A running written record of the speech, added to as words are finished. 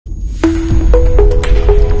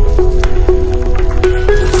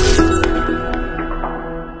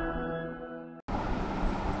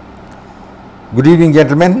Good evening,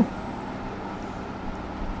 gentlemen.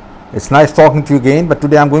 It's nice talking to you again, but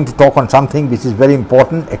today I'm going to talk on something which is very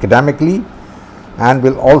important academically and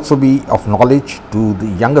will also be of knowledge to the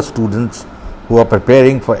younger students who are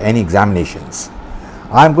preparing for any examinations.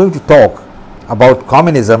 I'm going to talk about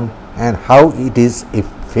communism and how it is a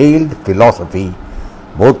failed philosophy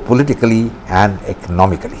both politically and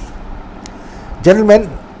economically. Gentlemen,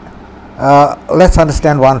 let's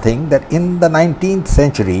understand one thing, that in the 19th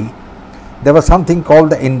century there was something called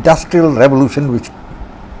the Industrial Revolution which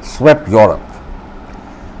swept Europe.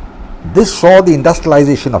 This saw the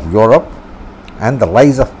industrialization of Europe and the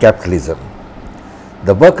rise of capitalism.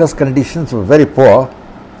 The workers' conditions were very poor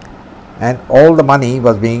and all the money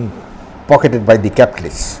was being pocketed by the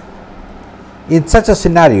capitalists. In such a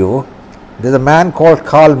scenario, there is a man called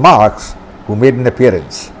Karl Marx who made an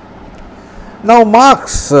appearance. Now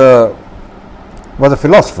Marx was a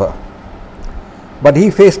philosopher, but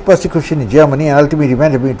he faced persecution in Germany and ultimately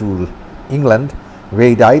went away to England, where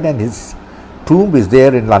he died, and his tomb is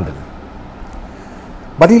there in London.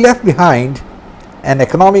 But he left behind an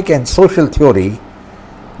economic and social theory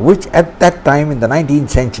which at that time in the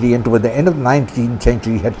 19th century and toward the end of the 19th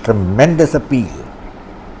century had tremendous appeal.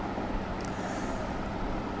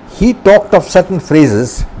 He talked of certain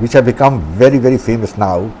phrases which have become very, very famous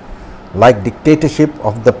now, like dictatorship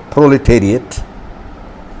of the proletariat,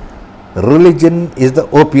 religion is the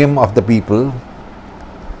opium of the people,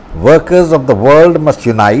 workers of the world must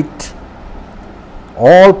unite,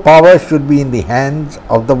 all power should be in the hands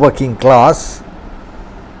of the working class,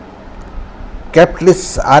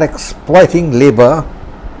 capitalists are exploiting labor,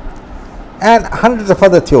 and hundreds of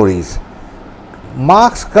other theories.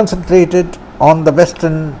 Marx concentrated on the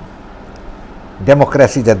Western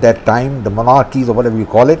democracies at that time, the monarchies or whatever you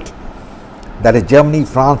call it, that is Germany,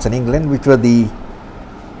 France and England, which were the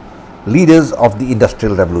leaders of the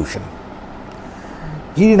Industrial Revolution.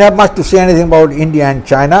 He didn't have much to say anything about India and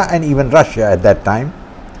China and even Russia at that time,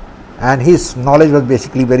 and his knowledge was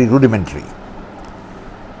basically very rudimentary.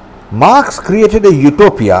 Marx created a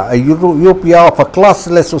utopia of a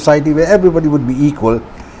classless society where everybody would be equal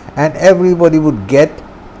and everybody would get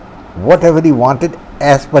whatever he wanted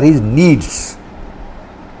as per his needs.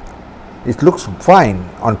 It looks fine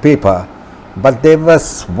on paper, but there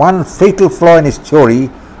was one fatal flaw in his theory,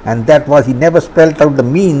 and that was he never spelled out the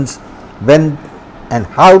means when and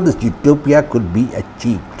how this utopia could be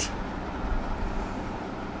achieved.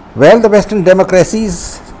 Well, the Western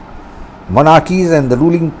democracies, monarchies and the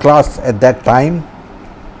ruling class at that time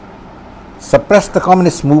suppressed the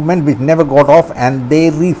communist movement, which never got off, and they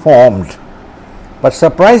reformed. But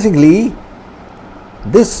surprisingly,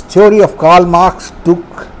 this theory of Karl Marx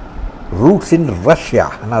took roots in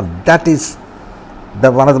Russia. Now that is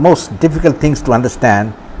one of the most difficult things to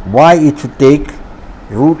understand, why it should take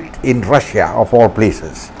root in Russia of all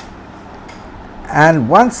places. And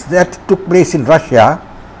once that took place in Russia,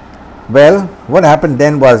 well, what happened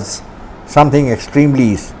then was something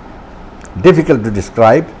extremely difficult to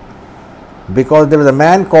describe, because there was a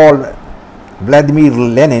man called Vladimir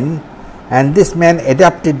Lenin, and this man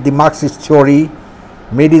adapted the Marxist theory,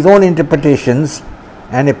 made his own interpretations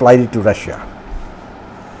and applied it to Russia.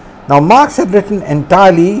 Now Marx had written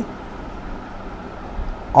entirely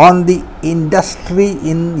on the industry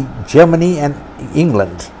in Germany and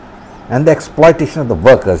England and the exploitation of the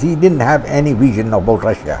workers. He didn't have any vision about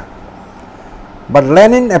Russia. But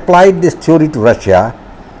Lenin applied this theory to Russia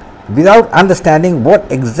without understanding what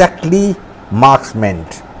exactly Marx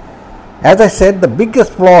meant. As I said, the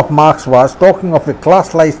biggest flaw of Marx was talking of a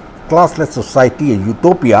classless society, a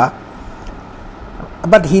utopia,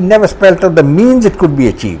 but he never spelled out the means it could be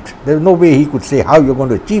achieved. There is no way he could say how you're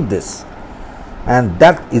going to achieve this. And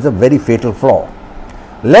that is a very fatal flaw.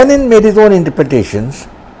 Lenin made his own interpretations,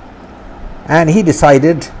 and he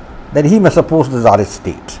decided that he must oppose the Tsarist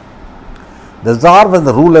state. The Tsar was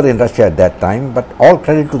the ruler in Russia at that time, but all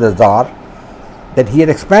credit to the Tsar that he had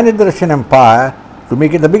expanded the Russian Empire to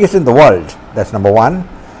make it the biggest in the world. That's number one.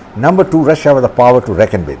 Number two, Russia was a power to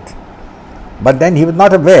reckon with. But then he was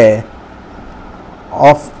not aware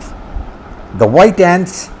of the white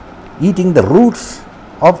ants eating the roots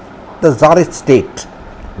of the Tsarist state,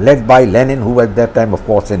 led by Lenin, who was at that time of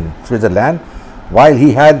course in Switzerland, while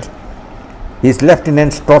he had his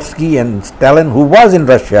lieutenants Trotsky and Stalin, who was in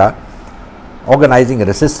Russia, organizing a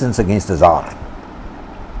resistance against the Tsar.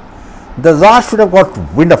 The Tsar should have got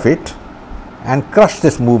wind of it and crushed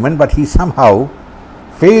this movement, but he somehow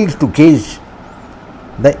failed to gauge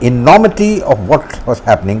the enormity of what was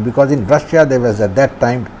happening, because in Russia there was at that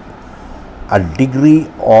time a degree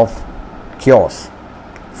of chaos.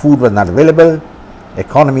 Food was not available,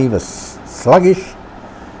 economy was sluggish,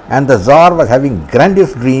 and the Tsar was having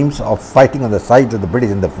grandiose dreams of fighting on the sides of the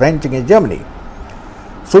British and the French against Germany.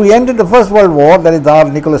 So he entered the First World War, that is Tsar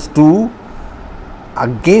Nicholas II,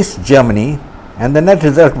 against Germany, and the net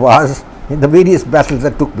result was, in the various battles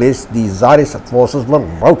that took place, the Tsarist forces were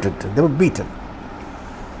routed, they were beaten.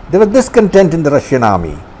 There was discontent in the Russian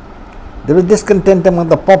army. There was discontent among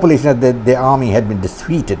the population that the army had been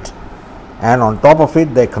defeated. And on top of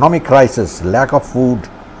it, the economic crisis, lack of food,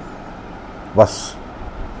 was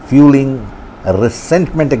fueling a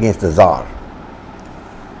resentment against the Tsar.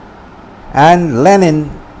 And Lenin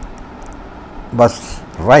was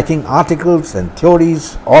writing articles and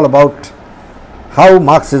theories all about how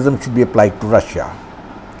Marxism should be applied to Russia,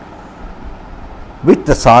 which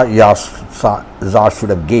the Tsar should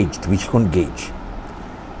have gauged, which he couldn't gauge.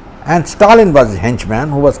 And Stalin was his henchman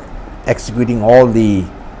who was executing all the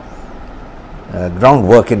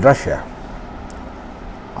groundwork in Russia.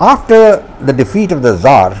 After the defeat of the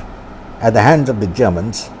Tsar at the hands of the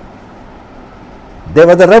Germans, there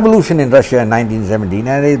was a revolution in Russia in 1917,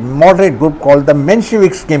 and a moderate group called the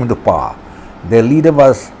Mensheviks came into power. Their leader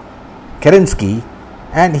was Kerensky,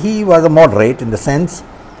 and he was a moderate in the sense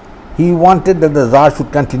he wanted that the Tsar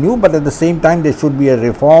should continue, but at the same time there should be a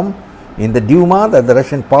reform in the Duma, that the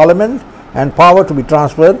Russian parliament, and power to be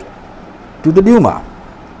transferred to the Duma.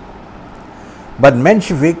 But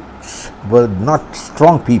Mensheviks were not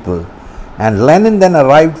strong people, and Lenin then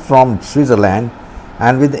arrived from Switzerland,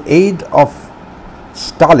 and with the aid of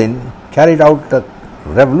Stalin carried out a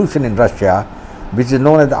revolution in Russia, which is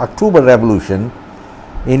known as the October Revolution,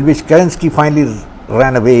 in which Kerensky finally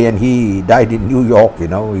ran away and he died in New York, he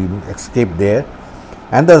escaped there.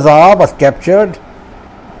 And the Tsar was captured,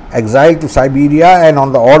 exiled to Siberia, and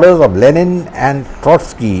on the orders of Lenin and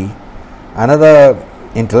Trotsky, another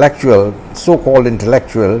intellectual, so-called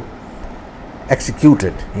intellectual,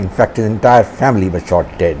 executed. In fact, his entire family was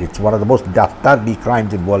shot dead. It's one of the most dastardly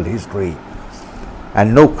crimes in world history,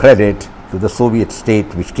 and no credit to the Soviet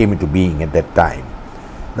state which came into being at that time.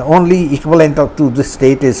 The only equivalent to this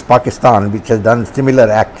state is Pakistan, which has done similar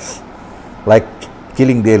acts like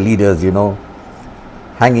killing their leaders,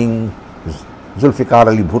 hanging Zulfikar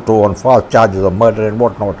Ali Bhutto on false charges of murder and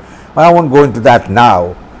whatnot. But I won't go into that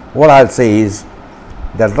now. What I'll say is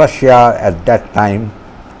that Russia at that time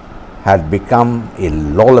had become a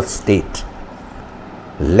lawless state.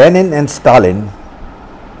 Lenin and Stalin,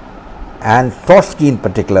 and Trotsky in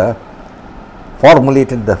particular,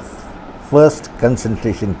 formulated the first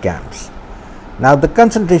concentration camps. Now, the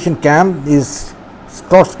concentration camp is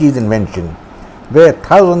Trotsky's invention, where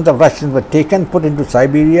thousands of Russians were taken, put into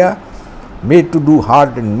Siberia, made to do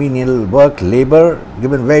hard and menial work, labor,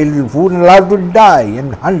 given very little food, and allowed to die,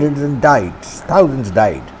 and hundreds and died, thousands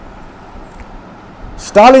died.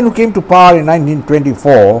 Stalin, who came to power in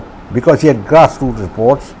 1924 because he had grassroots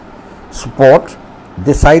support,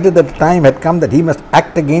 decided that the time had come that he must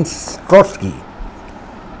act against Trotsky.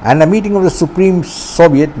 And a meeting of the Supreme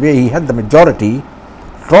Soviet, where he had the majority,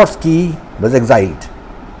 Trotsky was exiled.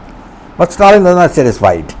 But Stalin was not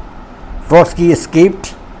satisfied. Trotsky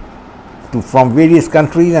escaped from various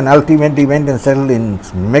countries and ultimately went and settled in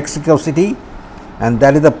Mexico City, and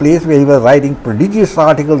that is the place where he was writing prodigious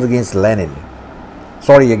articles against Stalin.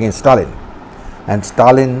 And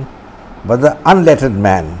Stalin was an unlettered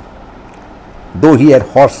man. Though he had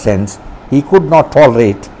horse sense, he could not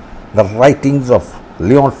tolerate the writings of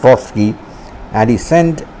Leon Trotsky, and he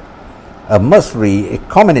sent a mercenary, a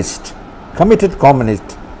committed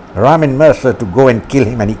communist, Ramin Mercer, to go and kill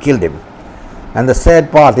him, and he killed him. And the sad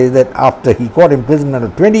part is that after he got imprisoned for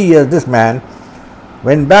 20 years, this man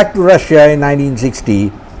went back to Russia in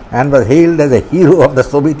 1960 and was hailed as a hero of the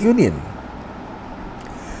Soviet Union.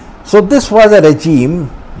 So this was a regime,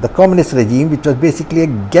 the communist regime, which was basically a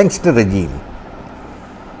gangster regime.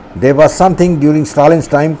 There was something during Stalin's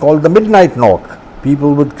time called the midnight knock.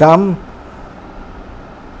 People would come,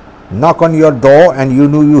 knock on your door, and you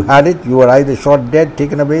knew you had it. You were either shot dead,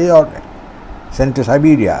 taken away, or sent to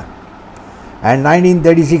Siberia. And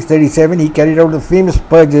 1936-37, he carried out the famous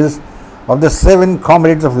purges of the 7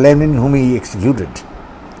 comrades of Lenin whom he executed.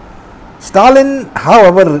 Stalin,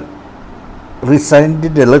 however,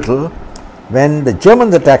 resented a little when the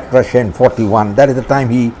Germans attacked Russia in 1941. That is the time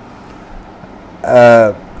he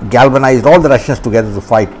galvanized all the Russians together to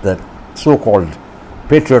fight the so-called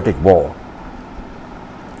patriotic war.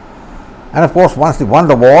 And of course, once they won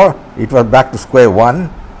the war, it was back to square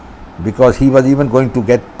one, because he was even going to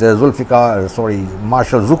get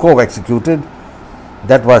Marshal Zhukov executed.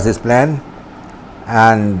 That was his plan,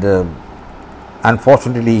 and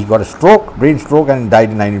unfortunately he got a brain stroke, and died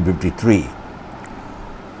in 1953.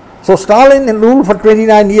 So Stalin ruled for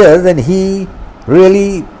 29 years, and he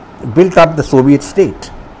really built up the Soviet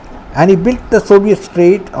state. And he built the Soviet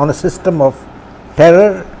state on a system of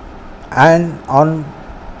terror and on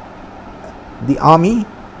the army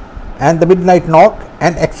and the midnight knock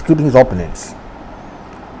and executing his opponents.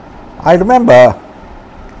 I remember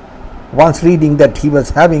once reading that he was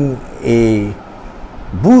having a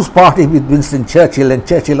booze party with Winston Churchill, and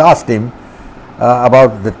Churchill asked him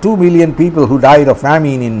about the 2 million people who died of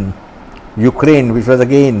famine in Ukraine, which was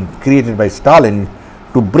again created by Stalin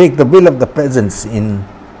to break the will of the peasants in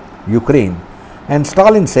Ukraine. And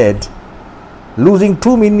Stalin said, losing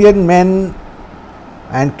 2 million men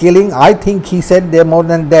and killing, I think he said there more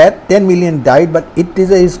than that, 10 million died, but it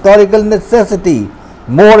is a historical necessity,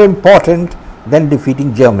 more important than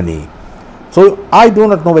defeating Germany. So I do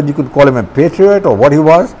not know whether you could call him a patriot or what he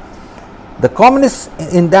was. The communists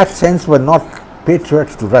in that sense were not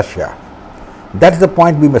patriots to Russia. That's the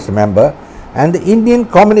point we must remember. And the Indian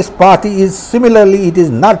Communist Party is similarly, it is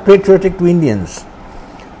not patriotic to Indians.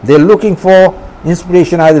 They are looking for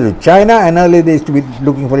inspiration either to China, and earlier they used to be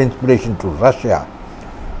looking for inspiration to Russia.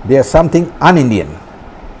 They are something un-Indian.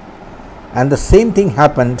 And the same thing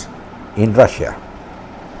happened in Russia.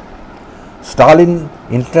 Stalin,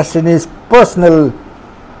 interested in his personal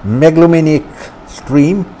megalomaniac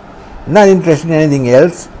stream, not interested in anything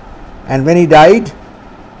else, and when he died,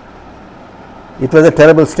 it was a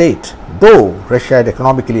terrible state, though Russia had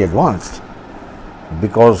economically advanced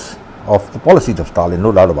because of the policies of Stalin,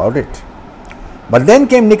 no doubt about it. But then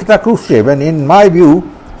came Nikita Khrushchev, and in my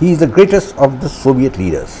view, he is the greatest of the Soviet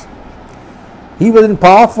leaders. He was in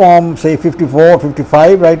power from say 54,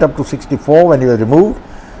 55, right up to 64 when he was removed,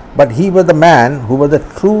 but he was the man who was a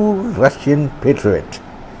true Russian patriot.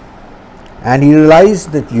 And he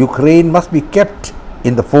realized that Ukraine must be kept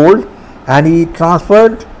in the fold, and he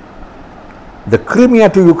transferred the Crimea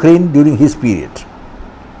to Ukraine during his period.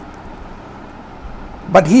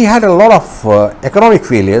 But he had a lot of economic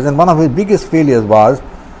failures, and one of his biggest failures was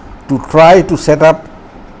to try to set up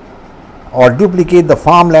or duplicate the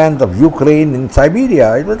farmlands of Ukraine in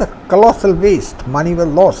Siberia. It was a colossal waste. Money was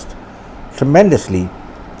lost tremendously.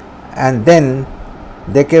 And then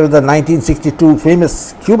there came the 1962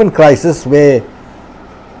 famous Cuban crisis, where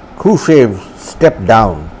Khrushchev stepped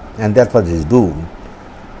down, and that was his doom.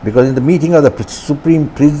 Because in the meeting of the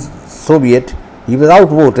Supreme Soviet, he was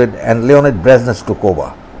outvoted and Leonid Brezhnev took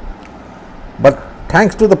over. But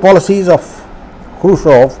thanks to the policies of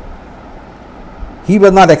Khrushchev, he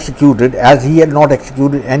was not executed, as he had not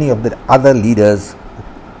executed any of the other leaders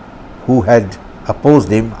who had opposed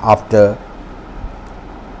him after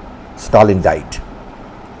Stalin died.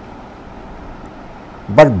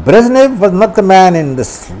 But Brezhnev was not the man in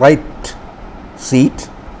this right seat,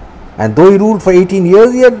 and though he ruled for 18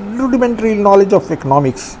 years, he had rudimentary knowledge of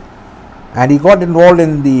economics, and he got involved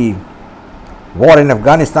in the war in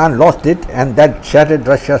Afghanistan, lost it, and that shattered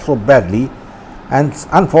Russia so badly. And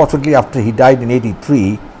unfortunately, after he died in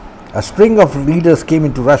 83, a string of leaders came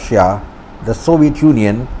into Russia, the Soviet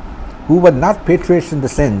Union, who were not patriots in the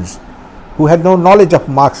sense, who had no knowledge of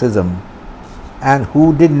Marxism, and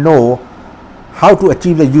who didn't know how to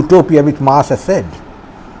achieve the utopia which Marx has said.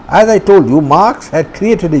 As I told you, Marx had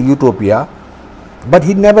created a utopia, but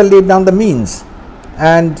he never laid down the means.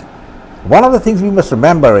 And one of the things we must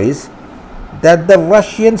remember is that the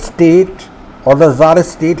Russian state or the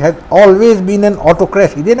Tsarist state has always been an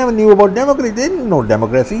autocracy. They never knew about democracy. They didn't know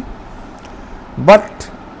democracy. But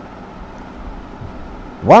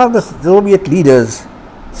one of the Soviet leaders,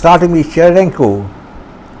 starting with Shevchenko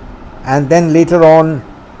and then later on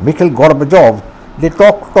Mikhail Gorbachev, they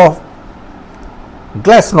talked of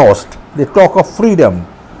glasnost, they talk of freedom,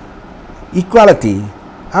 equality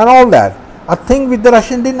and all that, a thing which the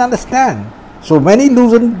Russians didn't understand. So when he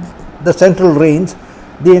loosened the central reins,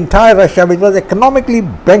 the entire Russia, which was economically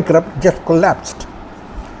bankrupt, just collapsed.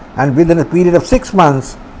 And within a period of 6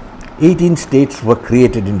 months, 18 states were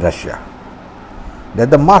created in Russia.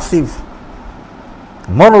 That the massive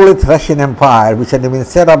monolith Russian Empire, which had been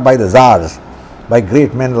set up by the Tsars, by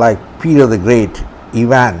great men like Peter the Great,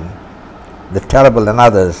 Ivan the Terrible and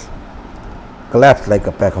others, collapsed like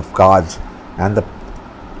a pack of cards. And the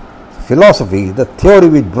philosophy, the theory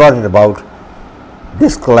which brought about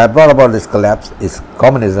this collapse is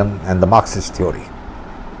communism and the Marxist theory.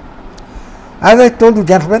 As I told you,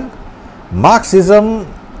 gentlemen, Marxism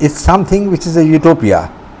is something which is a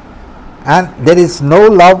utopia, and there is no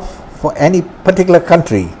love for any particular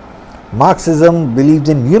country. Marxism believes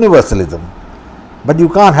in universalism, but you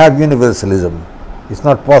can't have universalism. It's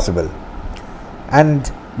not possible.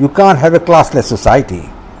 And you can't have a classless society.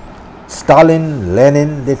 Stalin,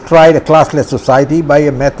 Lenin, they tried a classless society by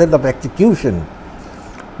a method of execution,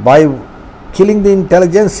 by killing the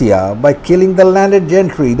intelligentsia, by killing the landed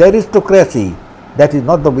gentry, the aristocracy. That is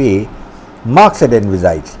not the way Marx had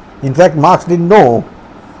envisaged. In fact, Marx didn't know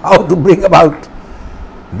how to bring about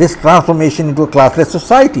this transformation into a classless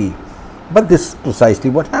society. But this is precisely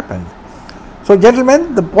what happened. So,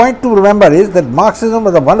 gentlemen, the point to remember is that Marxism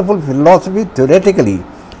was a wonderful philosophy theoretically,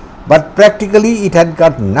 but practically it had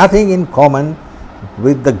got nothing in common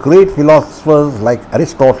with the great philosophers like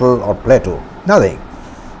Aristotle or Plato. Nothing.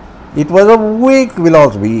 It was a weak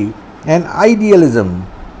philosophy, an idealism,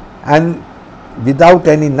 and without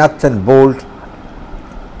any nuts and bolts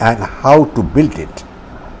and how to build it,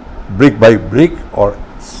 brick by brick or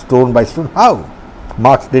stone by stone. How?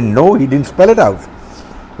 Marx didn't know, he didn't spell it out.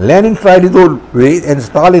 Lenin tried his own way and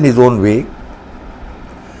Stalin his own way,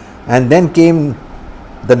 and then came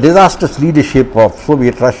the disastrous leadership of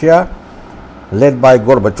Soviet Russia led by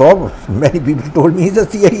Gorbachev. Many people told me he's a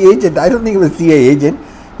CIA agent. I don't think he was a CIA agent.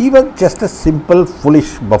 He was just a simple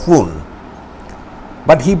foolish buffoon.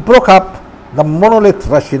 But he broke up the monolith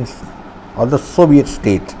Russians or the Soviet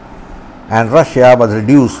state, and Russia was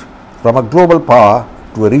reduced from a global power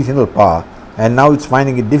to a regional power, and now it's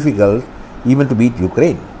finding it difficult even to beat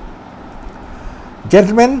Ukraine.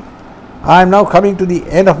 Gentlemen, I am now coming to the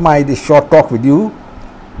end of this short talk with you.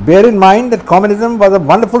 Bear in mind that communism was a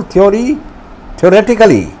wonderful theory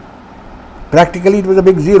theoretically. Practically it was a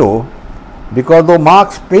big zero, because though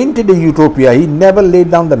Marx painted a utopia, he never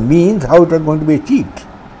laid down the means how it was going to be achieved.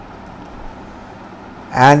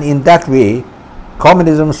 And in that way,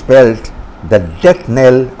 communism spelled the death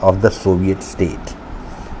knell of the Soviet state.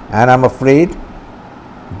 And I'm afraid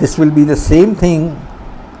this will be the same thing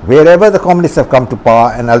wherever the communists have come to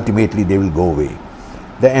power, and ultimately they will go away.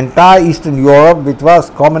 The entire Eastern Europe, which was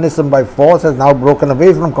communism by force, has now broken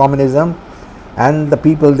away from communism, and the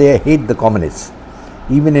people there hate the communists.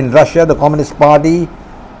 Even in Russia, the Communist Party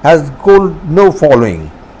has no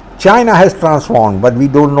following. China has transformed, but we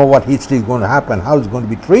don't know what history is going to happen, how it's going to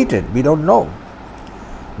be treated. We don't know.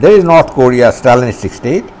 There is North Korea, a Stalinistic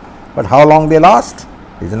state, but how long they last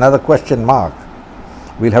is another question mark.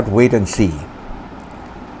 We'll have to wait and see.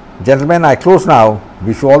 Gentlemen, I close now.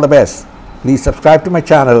 Wish you all the best. Please subscribe to my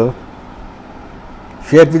channel,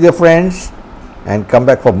 share it with your friends, and come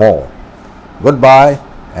back for more. Goodbye,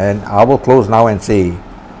 and I will close now and say,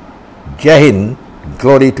 Jai Hind,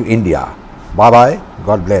 glory to India. Bye bye,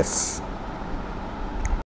 God bless.